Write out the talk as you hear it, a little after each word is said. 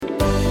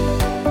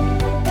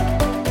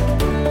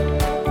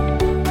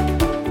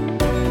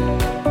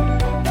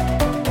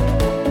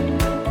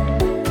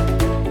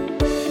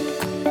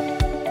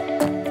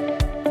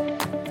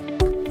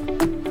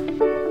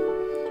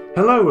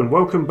and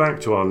welcome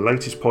back to our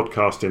latest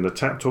podcast in the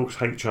Tap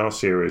Talks HR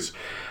series.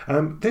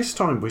 This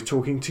time we're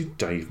talking to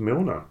Dave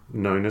Milner,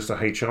 known as the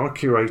HR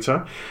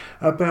Curator,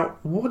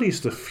 about what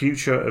is the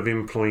future of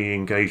employee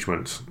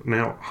engagement.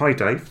 Now, hi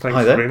Dave, thanks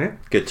for being here.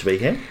 Good to be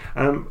here.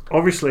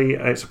 Obviously,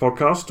 it's a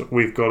podcast.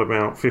 We've got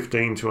about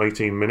 15 to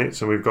 18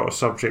 minutes and we've got a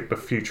subject, the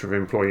future of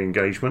employee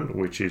engagement,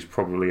 which is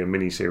probably a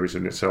mini-series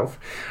in itself.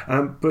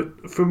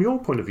 But from your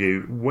point of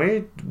view, where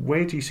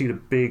do you see the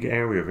big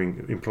area of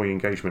employee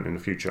engagement in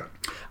the future?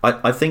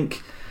 I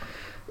think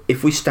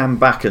if we stand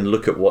back and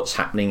look at what's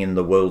happening in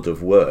the world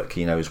of work,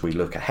 as we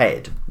look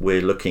ahead,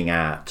 we're looking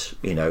at,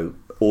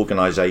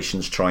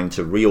 organisations trying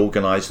to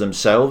reorganise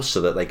themselves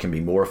so that they can be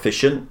more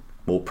efficient,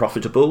 more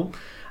profitable,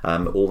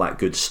 all that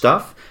good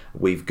stuff.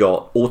 We've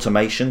got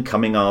automation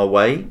coming our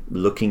way,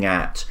 looking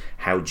at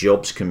how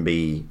jobs can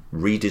be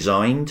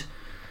redesigned,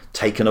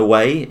 taken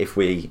away if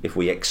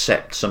we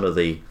accept some of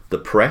the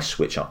press,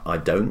 which I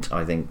don't.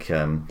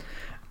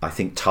 I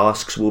think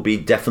tasks will be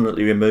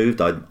definitely removed.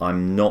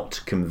 I'm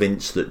not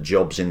convinced that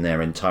jobs in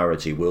their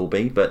entirety will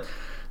be, but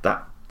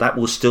that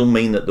will still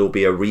mean that there'll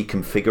be a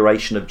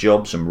reconfiguration of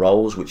jobs and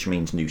roles, which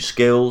means new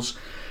skills.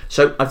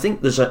 So I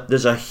think there's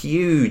a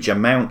huge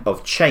amount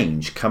of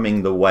change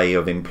coming the way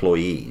of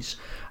employees.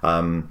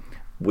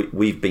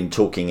 We've been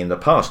talking in the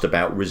past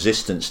about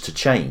resistance to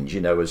change,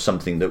 as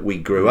something that we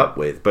grew up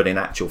with, but in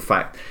actual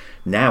fact,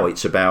 now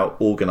it's about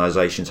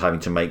organisations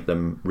having to make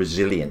them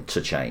resilient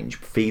to change,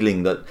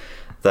 feeling that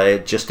they're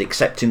just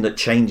accepting that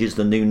change is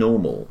the new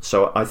normal.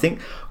 So I think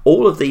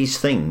all of these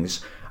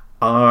things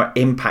are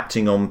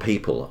impacting on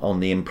people, on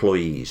the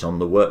employees, on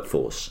the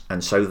workforce.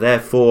 And so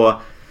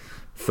therefore,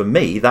 for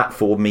me, that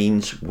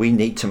means we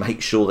need to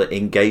make sure that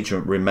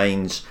engagement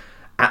remains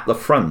at the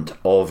front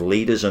of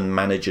leaders and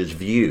managers'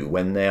 view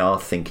when they are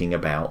thinking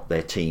about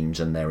their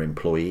teams and their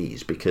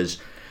employees. Because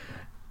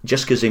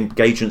just because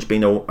engagement's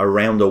been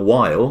around a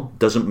while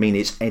doesn't mean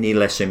it's any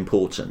less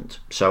important.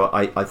 So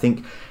I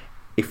think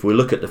if we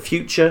look at the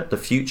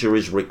future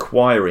is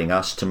requiring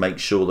us to make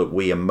sure that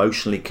we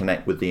emotionally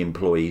connect with the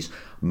employees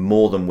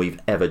more than we've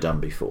ever done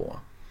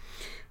before.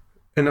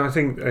 And I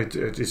think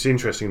it's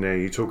interesting there,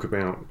 you talk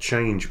about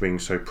change being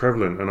so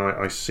prevalent, and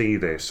I see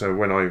this. So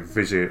when I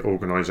visit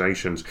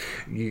organisations,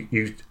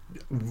 you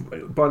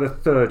by the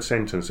third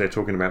sentence, they're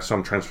talking about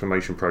some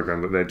transformation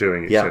program that they're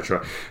doing, etc.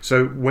 Yeah.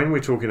 So when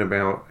we're talking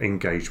about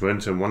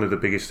engagement, and one of the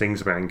biggest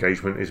things about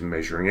engagement is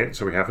measuring it,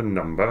 so we have a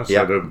number,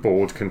 so the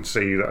board can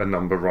see a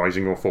number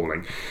rising or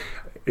falling.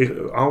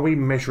 Are we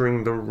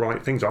measuring the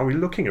right things? Are we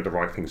looking at the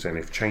right things then,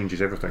 if change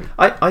is everything?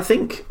 I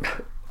think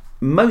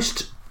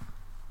most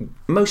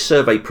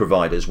survey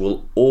providers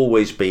will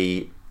always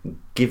be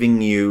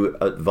giving you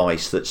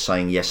advice that's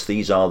saying, yes,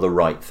 these are the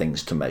right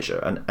things to measure.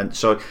 And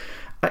so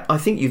I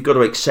think you've got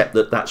to accept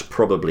that that's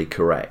probably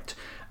correct.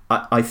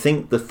 I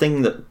think the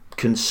thing that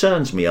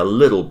concerns me a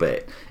little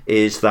bit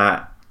is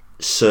that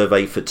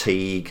survey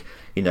fatigue,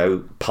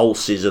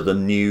 pulses are the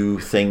new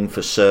thing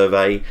for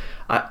survey.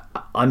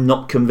 I'm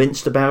not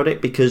convinced about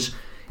it because,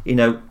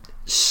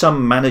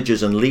 some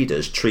managers and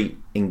leaders treat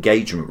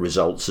engagement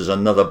results as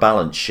another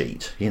balance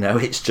sheet.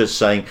 It's just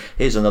saying,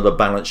 here's another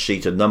balance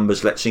sheet of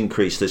numbers. Let's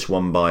increase this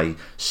one by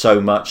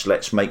so much.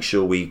 Let's make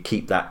sure we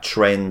keep that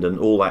trend and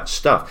all that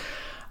stuff.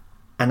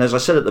 And as I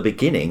said at the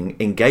beginning,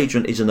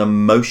 engagement is an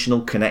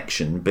emotional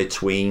connection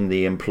between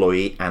the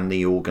employee and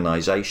the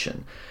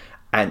organisation.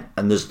 And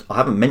I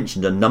haven't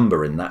mentioned a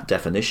number in that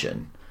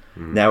definition.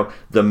 Now,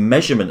 the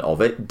measurement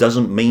of it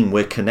doesn't mean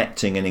we're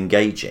connecting and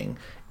engaging.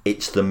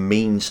 It's the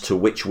means to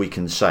which we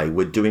can say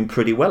we're doing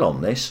pretty well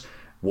on this.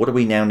 What do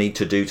we now need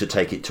to do to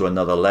take it to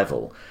another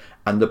level?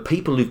 And the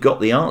people who've got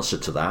the answer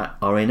to that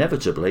are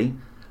inevitably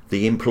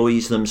the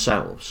employees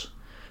themselves.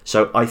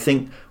 So I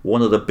think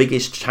one of the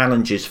biggest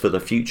challenges for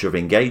the future of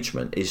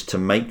engagement is to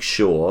make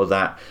sure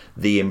that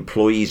the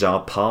employees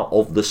are part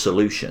of the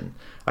solution.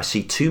 I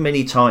see too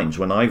many times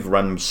when I've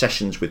run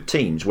sessions with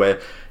teams where,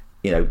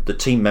 the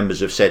team members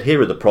have said,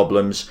 here are the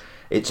problems.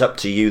 It's up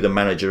to you, the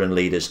manager and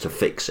leaders, to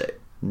fix it.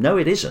 No,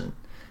 it isn't.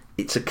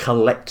 It's a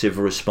collective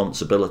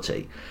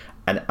responsibility.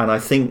 And I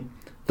think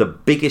the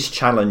biggest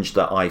challenge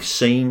that I've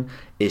seen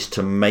is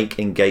to make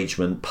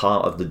engagement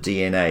part of the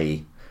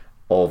DNA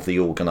of the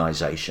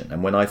organisation.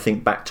 And when I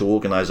think back to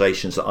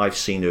organisations that I've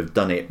seen who have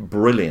done it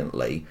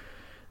brilliantly,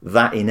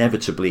 that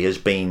inevitably has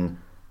been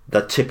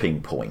the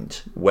tipping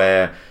point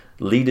where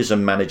leaders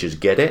and managers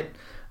get it,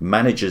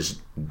 managers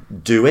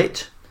do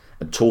it,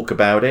 and talk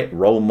about it,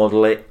 role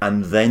model it,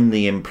 and then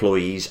the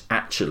employees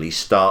actually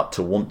start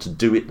to want to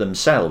do it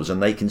themselves,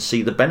 and they can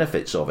see the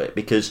benefits of it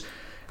because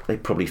they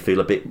probably feel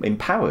a bit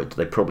empowered.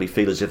 They probably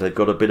feel as if they've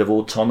got a bit of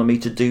autonomy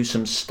to do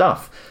some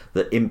stuff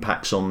that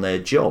impacts on their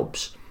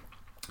jobs.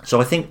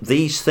 So I think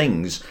these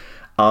things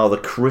are the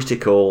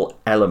critical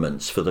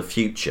elements for the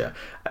future.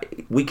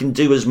 We can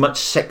do as much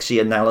sexy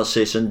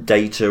analysis and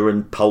data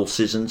and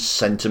pulses and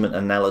sentiment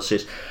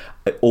analysis,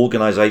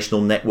 organizational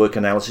network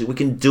analysis. We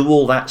can do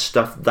all that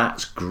stuff.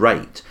 That's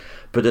great.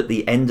 But at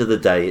the end of the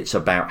day, it's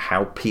about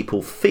how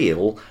people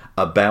feel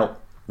about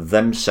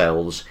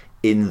themselves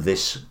in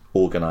this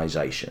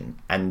organisation,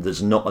 and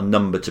there's not a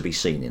number to be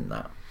seen in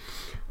that.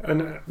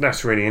 And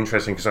that's really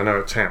interesting, because I know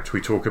at TAPT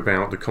we talk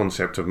about the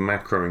concept of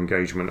macro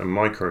engagement and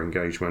micro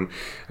engagement,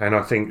 and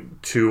I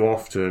think too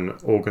often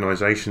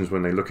organisations,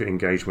 when they look at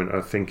engagement,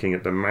 are thinking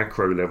at the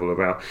macro level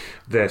about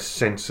their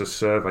census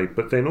survey,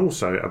 but then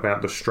also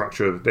about the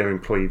structure of their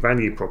employee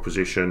value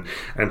proposition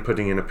and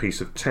putting in a piece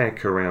of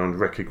tech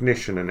around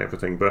recognition and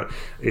everything. But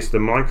it's the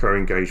micro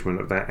engagement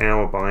of that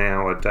hour by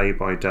hour, day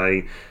by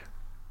day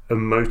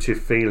emotive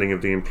feeling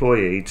of the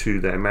employee to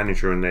their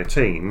manager and their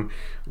team,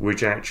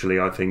 which actually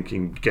I think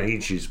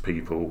engages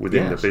people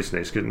within the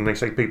business. And they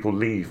say people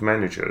leave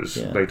managers,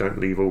 they don't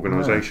leave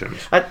organisations.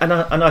 No. And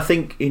I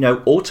think,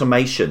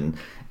 automation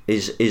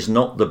is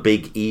not the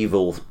big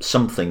evil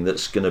something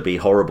that's going to be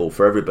horrible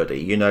for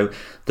everybody.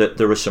 That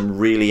there are some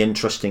really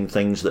interesting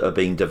things that are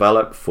being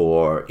developed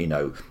for,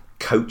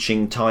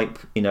 coaching type,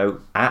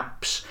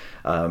 apps,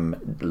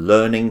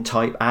 learning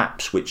type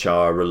apps, which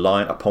are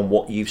reliant upon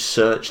what you've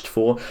searched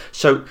for.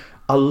 So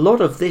a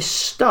lot of this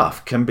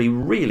stuff can be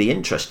really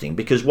interesting,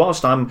 because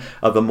whilst I'm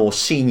of a more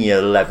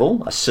senior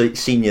level, a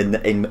senior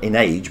in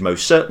age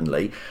most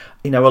certainly,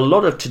 a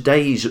lot of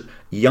today's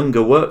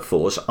younger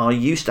workforce are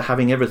used to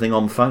having everything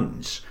on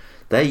phones.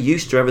 They're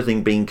used to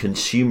everything being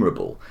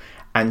consumable.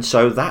 And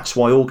so that's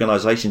why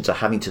organisations are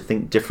having to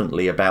think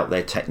differently about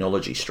their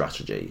technology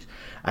strategies.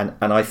 And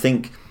I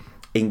think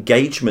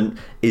engagement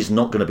is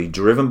not going to be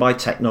driven by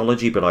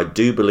technology, but I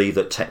do believe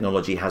that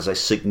technology has a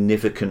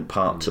significant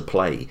part to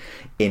play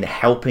in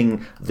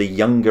helping the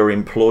younger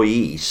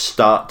employees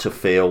start to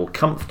feel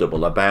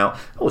comfortable about,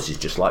 this is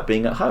just like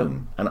being at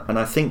home. And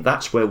I think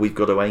that's where we've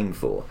got to aim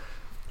for.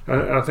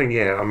 I think,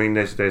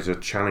 there's a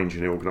challenge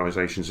in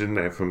organisations in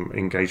there from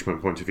engagement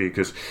point of view,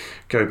 because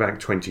go back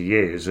 20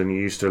 years and you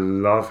used to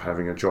love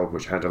having a job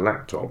which had a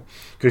laptop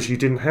because you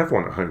didn't have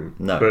one at home.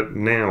 No. But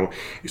now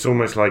it's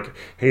almost like,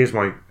 here's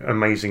my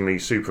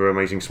super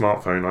amazing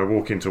smartphone. I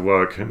walk into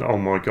work and, oh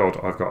my God,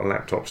 I've got a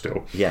laptop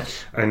still.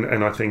 Yes.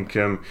 And I think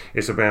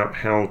it's about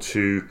how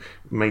to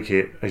make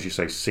it, as you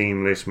say,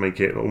 seamless, make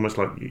it almost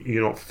like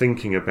you're not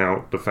thinking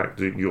about the fact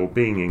that you're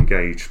being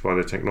engaged by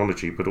the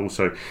technology, but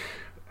also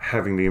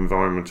having the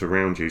environment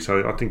around you.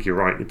 So I think you're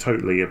right. It's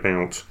totally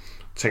about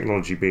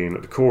technology being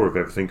at the core of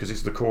everything, because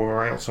it's the core of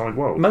our outside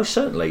world. Most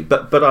certainly.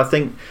 But I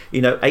think,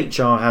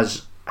 HR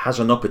has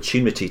an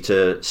opportunity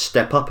to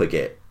step up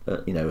again,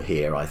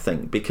 here, I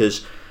think,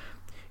 because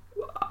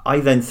I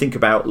then think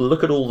about,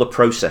 look at all the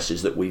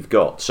processes that we've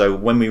got. So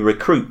when we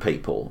recruit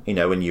people,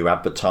 when you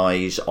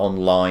advertise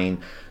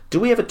online,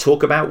 do we ever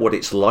talk about what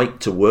it's like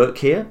to work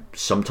here?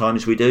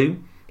 Sometimes we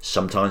do.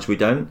 Sometimes we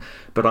don't.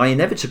 But I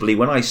inevitably,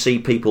 when I see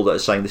people that are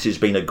saying this has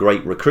been a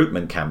great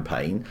recruitment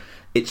campaign,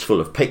 it's full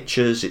of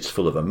pictures, it's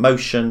full of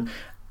emotion,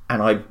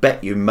 and I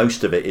bet you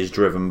most of it is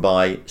driven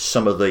by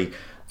some of the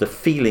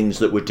feelings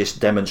that were just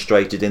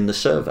demonstrated in the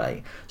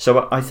survey.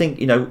 So I think,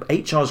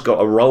 HR's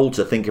got a role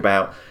to think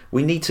about.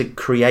 We need to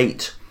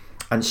create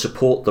and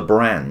support the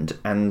brand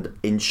and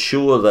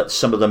ensure that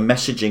some of the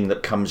messaging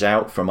that comes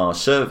out from our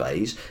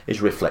surveys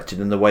is reflected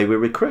in the way we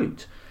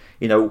recruit.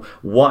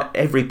 What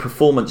every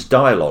performance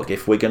dialogue,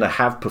 if we're going to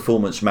have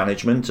performance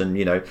management,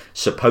 and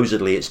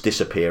supposedly it's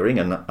disappearing,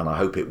 and I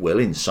hope it will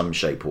in some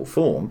shape or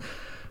form,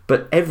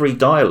 but every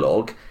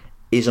dialogue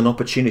is an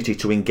opportunity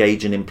to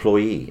engage an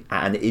employee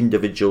at an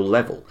individual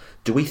level.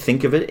 Do we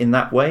think of it in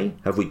that way?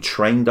 Have we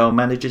trained our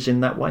managers in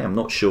that way? I'm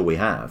not sure we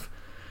have.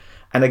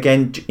 And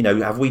again,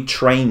 have we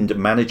trained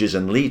managers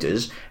and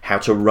leaders how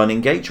to run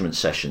engagement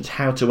sessions,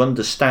 how to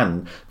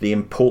understand the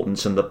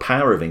importance and the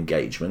power of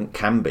engagement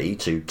can be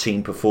to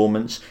team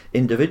performance,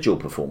 individual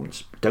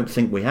performance? Don't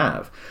think we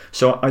have.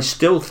 So I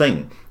still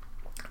think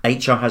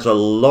HR has a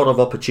lot of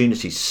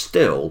opportunities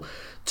still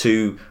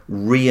to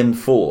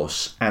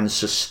reinforce and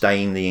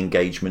sustain the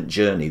engagement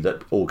journey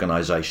that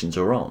organisations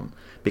are on,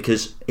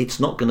 because it's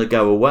not going to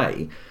go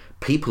away.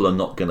 People are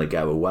not going to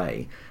go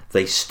away.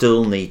 They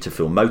still need to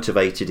feel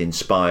motivated,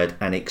 inspired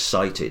and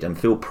excited, and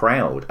feel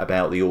proud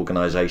about the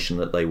organisation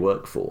that they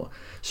work for.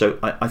 So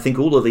I think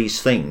all of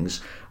these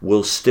things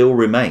will still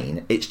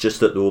remain. It's just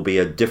that there will be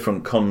a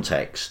different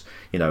context,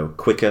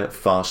 quicker,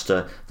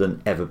 faster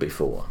than ever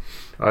before.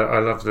 I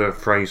love the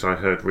phrase I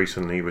heard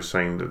recently was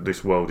saying that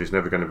this world is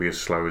never going to be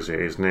as slow as it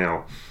is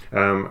now.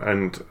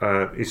 And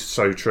it's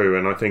so true.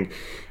 And I think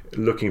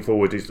looking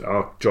forward,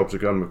 our jobs are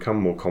going to become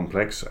more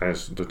complex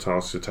as the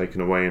tasks are taken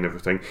away and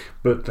everything,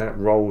 but that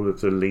role of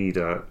the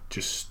leader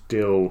just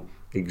still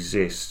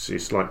exists.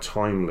 It's like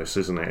timeless,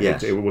 isn't it?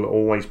 Yes. It will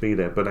always be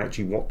there, but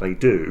actually what they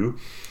do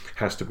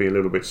has to be a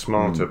little bit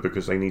smarter,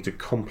 because they need to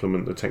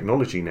complement the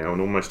technology now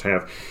and almost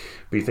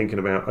be thinking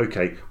about,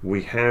 okay,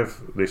 we have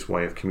this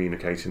way of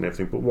communicating and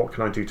everything, but what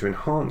can I do to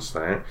enhance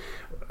that?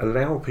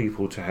 Allow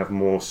people to have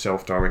more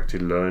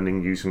self-directed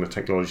learning using the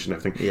technology and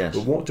everything. Yes.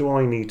 But what do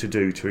I need to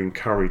do to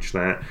encourage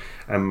that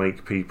and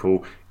make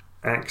people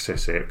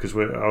access it? Because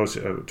I was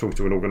talking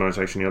to an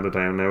organisation the other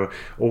day, and they were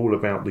all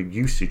about the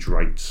usage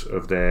rates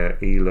of their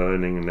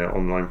e-learning and their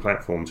online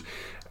platforms.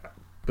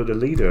 But the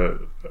leader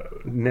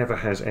never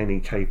has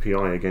any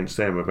KPI against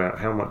them about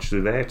how much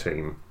do their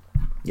team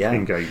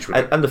engage with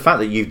it. And the fact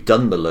that you've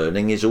done the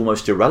learning is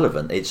almost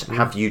irrelevant. It's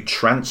have you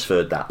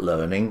transferred that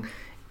learning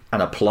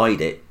and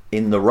applied it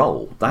in the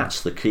role?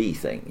 That's the key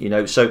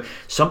thing, So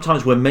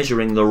sometimes we're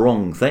measuring the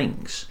wrong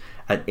things,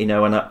 and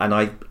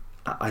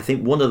I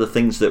think one of the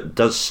things that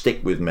does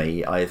stick with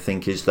me, I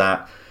think, is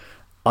that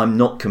I'm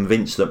not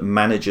convinced that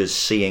managers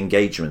see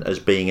engagement as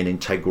being an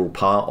integral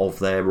part of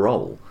their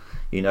role.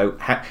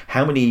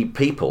 How many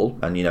people,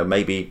 and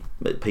maybe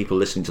people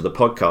listening to the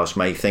podcast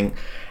may think,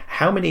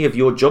 how many of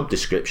your job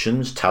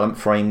descriptions, talent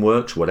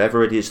frameworks,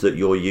 whatever it is that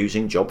you're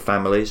using, job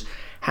families,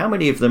 how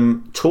many of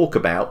them talk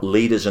about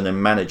leaders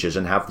and managers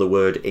and have the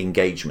word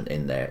engagement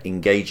in there,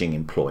 engaging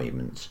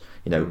employment,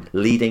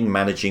 leading,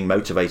 managing,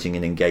 motivating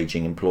and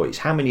engaging employees?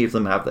 How many of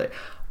them have that?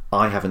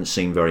 I haven't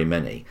seen very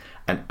many.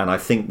 And I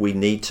think we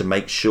need to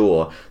make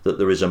sure that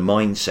there is a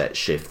mindset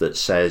shift that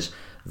says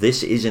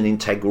this is an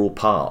integral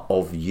part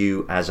of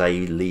you as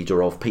a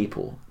leader of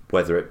people,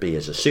 whether it be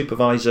as a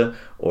supervisor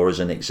or as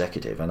an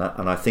executive. And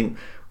I think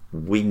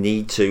we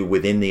need to,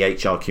 within the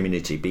HR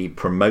community, be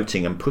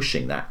promoting and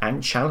pushing that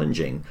and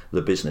challenging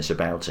the business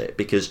about it,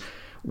 because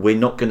we're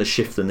not going to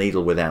shift the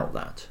needle without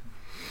that.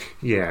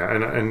 Yeah,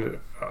 and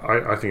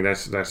I think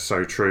that's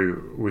so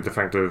true with the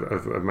fact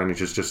of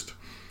managers just...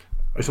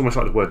 It's almost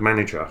like the word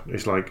manager.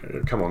 It's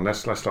like, come on,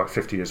 that's like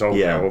 50 years old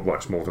now, or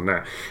it's more than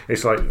that.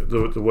 It's like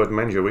the word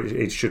manager,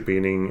 it should be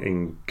an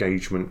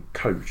engagement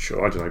coach,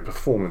 or I don't know,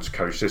 performance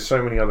coach. There's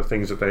so many other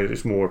things that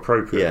it's more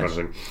appropriate. Yes.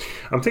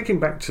 I'm thinking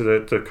back to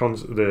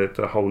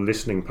the whole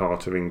listening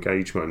part of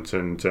engagement,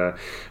 and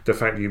the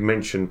fact you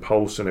mentioned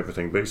pulse and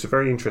everything, but it's a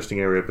very interesting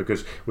area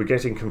because we're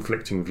getting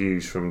conflicting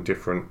views from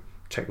different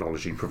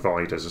technology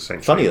providers,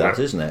 essentially. Funny that,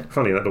 isn't it?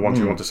 Funny that the ones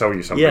who want to sell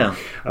you something. Yeah.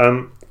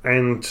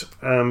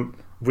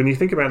 When you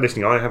think about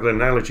listening, I have an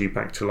analogy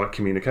back to like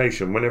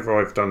communication. Whenever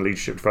I've done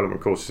leadership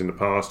development courses in the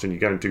past and you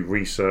go and do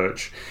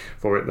research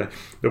for it,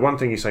 the one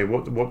thing you say,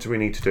 what do we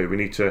need to do? We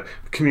need to...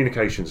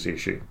 Communication's the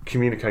issue.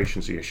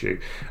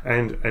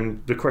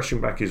 And the question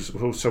back is,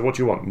 well, so what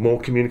do you want? More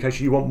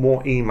communication? You want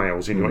more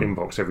emails in your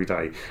inbox every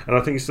day? And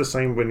I think it's the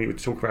same when you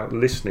talk about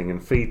listening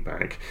and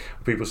feedback.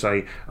 People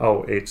say,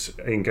 oh, it's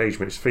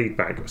engagement, it's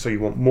feedback. So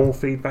you want more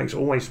feedback? It's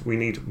always, we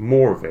need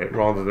more of it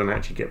rather than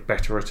actually get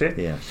better at it.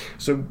 Yes.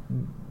 So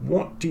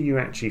what do you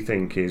actually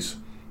think is,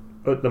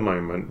 at the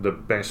moment, the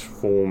best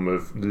form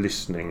of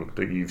listening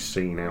that you've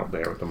seen out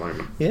there at the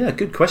moment? Yeah,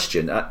 good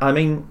question. I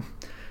mean,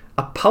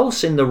 a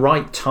pulse in the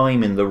right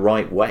time, in the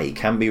right way,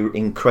 can be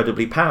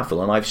incredibly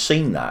powerful, and I've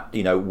seen that,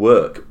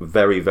 work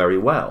very, very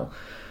well.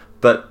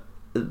 But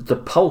the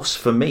pulse,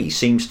 for me,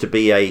 seems to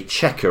be a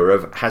checker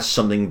of, has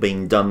something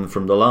been done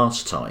from the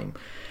last time?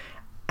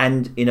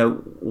 And,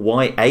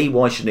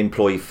 why should an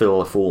employee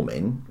fill a form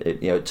in,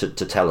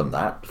 to tell them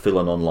that, fill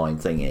an online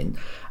thing in,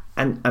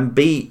 and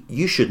B,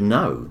 you should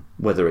know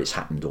whether it's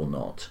happened or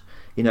not.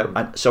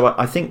 And so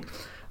I think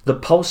the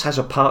pulse has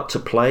a part to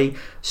play.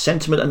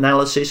 Sentiment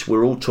analysis,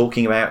 we're all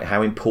talking about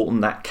how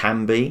important that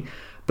can be.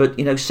 But,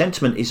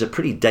 sentiment is a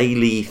pretty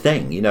daily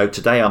thing.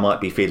 Today I might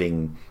be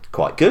feeling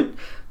quite good.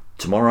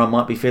 Tomorrow I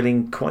might be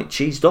feeling quite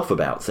cheesed off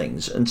about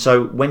things. And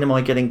so when am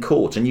I getting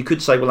caught? And you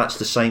could say, well, that's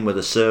the same with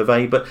a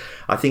survey. But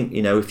I think,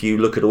 if you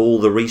look at all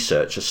the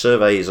research, a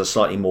survey is a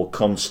slightly more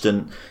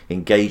constant,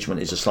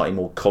 engagement is a slightly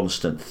more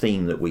constant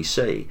theme that we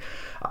see.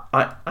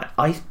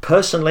 I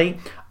personally,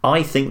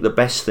 I think the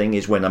best thing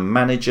is when a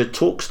manager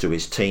talks to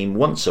his team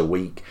once a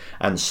week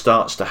and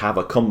starts to have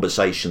a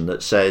conversation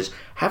that says,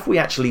 have we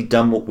actually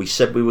done what we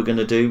said we were going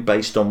to do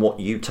based on what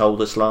you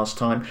told us last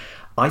time?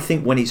 I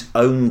think when it's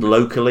owned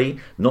locally,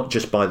 not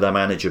just by the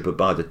manager but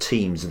by the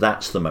teams,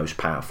 that's the most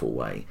powerful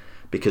way,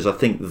 because I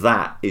think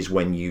that is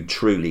when you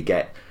truly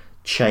get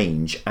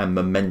change and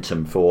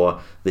momentum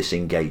for this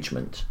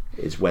engagement,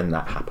 is when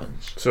that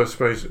happens. So I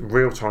suppose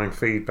real-time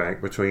feedback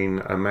between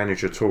a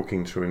manager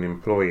talking to an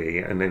employee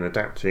and then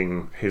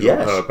adapting his or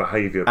her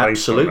behaviour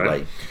based on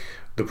that.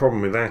 The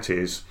problem with that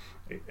is,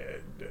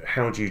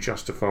 how do you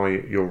justify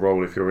your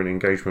role if you're an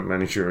engagement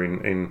manager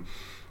in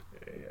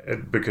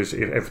because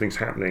if everything's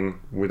happening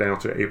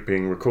without it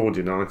being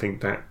recorded? And I think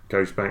that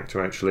goes back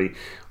to actually,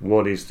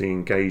 what is the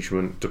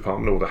engagement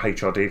department, or the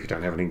HRD if you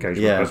don't have an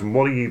engagement person,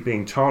 what are you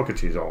being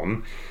targeted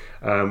on?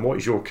 What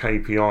is your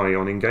KPI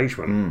on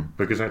engagement?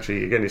 Because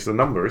actually, again, it's the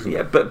number, isn't it?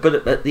 Yeah,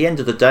 but at the end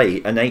of the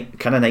day,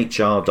 can an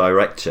HR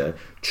director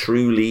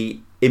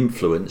truly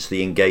influence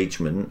the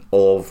engagement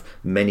of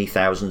many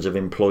thousands of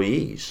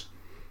employees?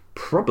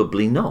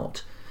 Probably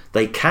not.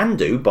 They can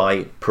do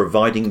by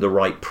providing the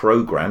right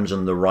programs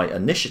and the right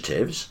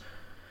initiatives,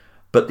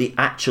 but the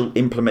actual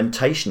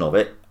implementation of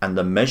it and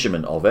the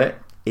measurement of it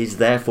is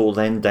therefore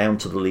then down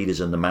to the leaders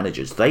and the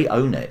managers. They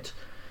own it.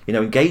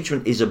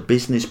 Engagement is a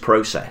business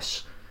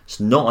process.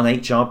 It's not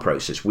an HR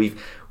process.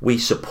 We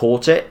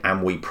support it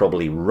and we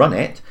probably run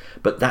it,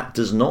 but that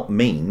does not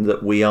mean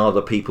that we are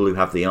the people who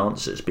have the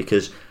answers,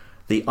 because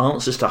the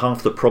answers to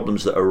half the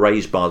problems that are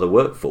raised by the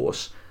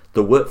workforce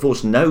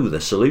know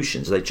the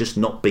solutions. They've just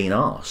not been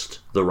asked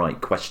the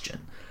right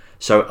question.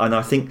 So, and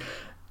I think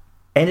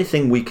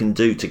anything we can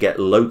do to get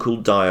local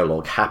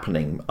dialogue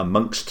happening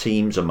amongst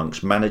teams,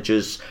 amongst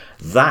managers,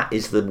 that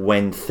is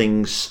when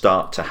things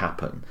start to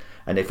happen.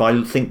 And if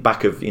I think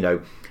back of,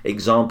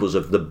 examples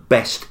of the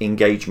best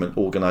engagement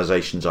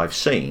organisations I've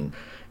seen,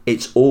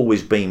 it's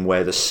always been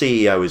where the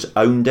CEO has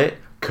owned it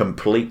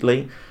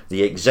completely,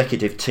 the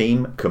executive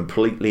team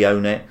completely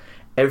own it,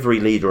 every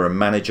leader and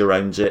manager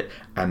owns it,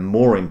 and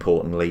more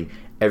importantly,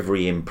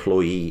 every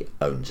employee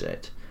owns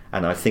it.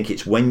 And I think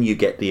it's when you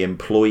get the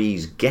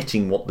employees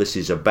getting what this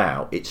is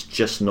about, it's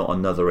just not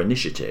another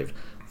initiative.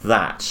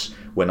 That's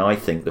when I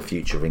think the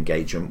future of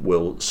engagement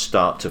will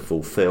start to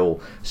fulfil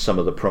some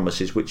of the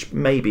promises which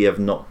maybe have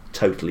not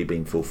totally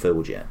been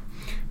fulfilled yet.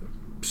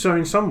 So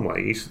in some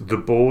ways, the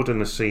board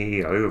and the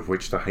CEO, of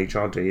which the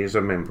HRD is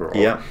a member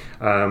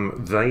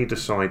of, they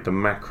decide the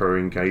macro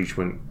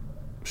engagement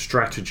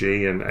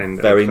strategy and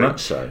very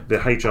much so. The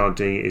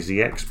HRD is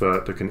the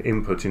expert that can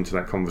input into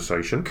that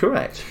conversation.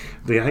 Correct.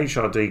 The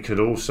HRD could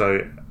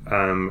also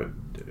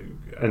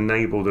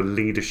enable the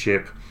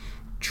leadership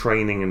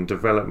training and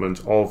development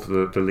of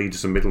the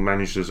leaders and middle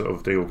managers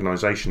of the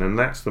organisation, and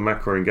that's the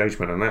macro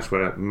engagement, and that's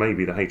where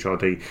maybe the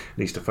HRD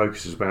needs to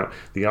focus, is about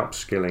the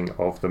upskilling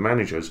of the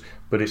managers,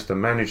 but it's the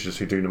managers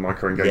who do the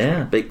micro engagement.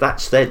 Yeah, but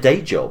that's their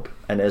day job.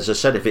 And as I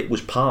said, if it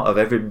was part of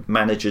every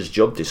manager's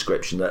job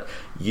description that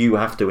you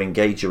have to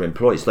engage your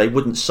employees, they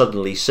wouldn't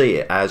suddenly see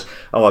it as,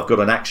 oh, I've got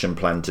an action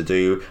plan to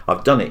do,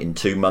 I've done it in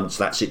 2 months,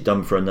 that's it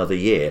done for another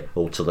year,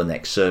 or till the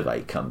next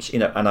survey comes.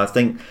 And I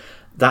think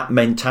that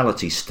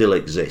mentality still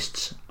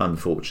exists,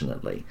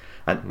 unfortunately.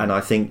 And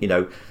I think,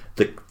 the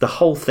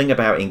whole thing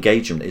about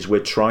engagement is we're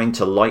trying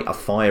to light a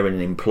fire in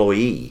an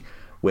employee.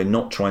 We're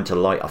not trying to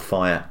light a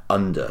fire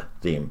under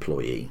the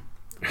employee.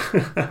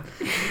 At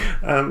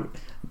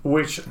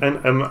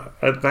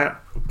that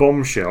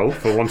bombshell,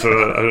 for want of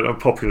a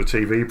popular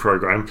TV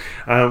programme,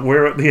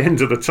 we're at the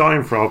end of the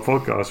time for our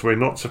podcast. We're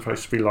not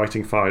supposed to be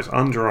lighting fires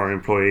under our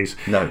employees.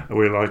 No.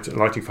 We're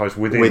lighting fires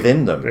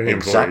within them.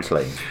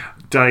 Exactly.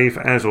 Dave,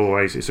 as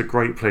always, it's a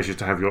great pleasure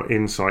to have your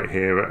insight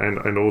here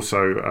and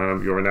also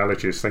your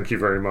analogies. Thank you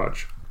very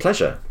much.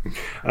 Pleasure.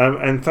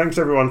 And thanks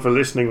everyone for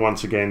listening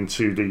once again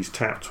to these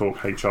Tap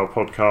Talk HR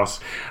podcasts.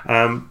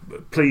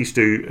 Please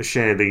do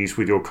share these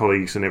with your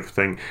colleagues and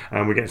everything.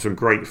 We're getting some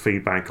great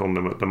feedback on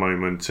them at the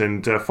moment.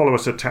 And follow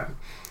us at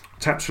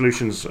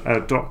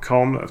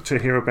tapsolutions.com to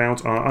hear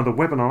about our other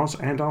webinars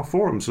and our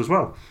forums as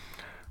well.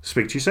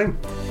 Speak to you soon.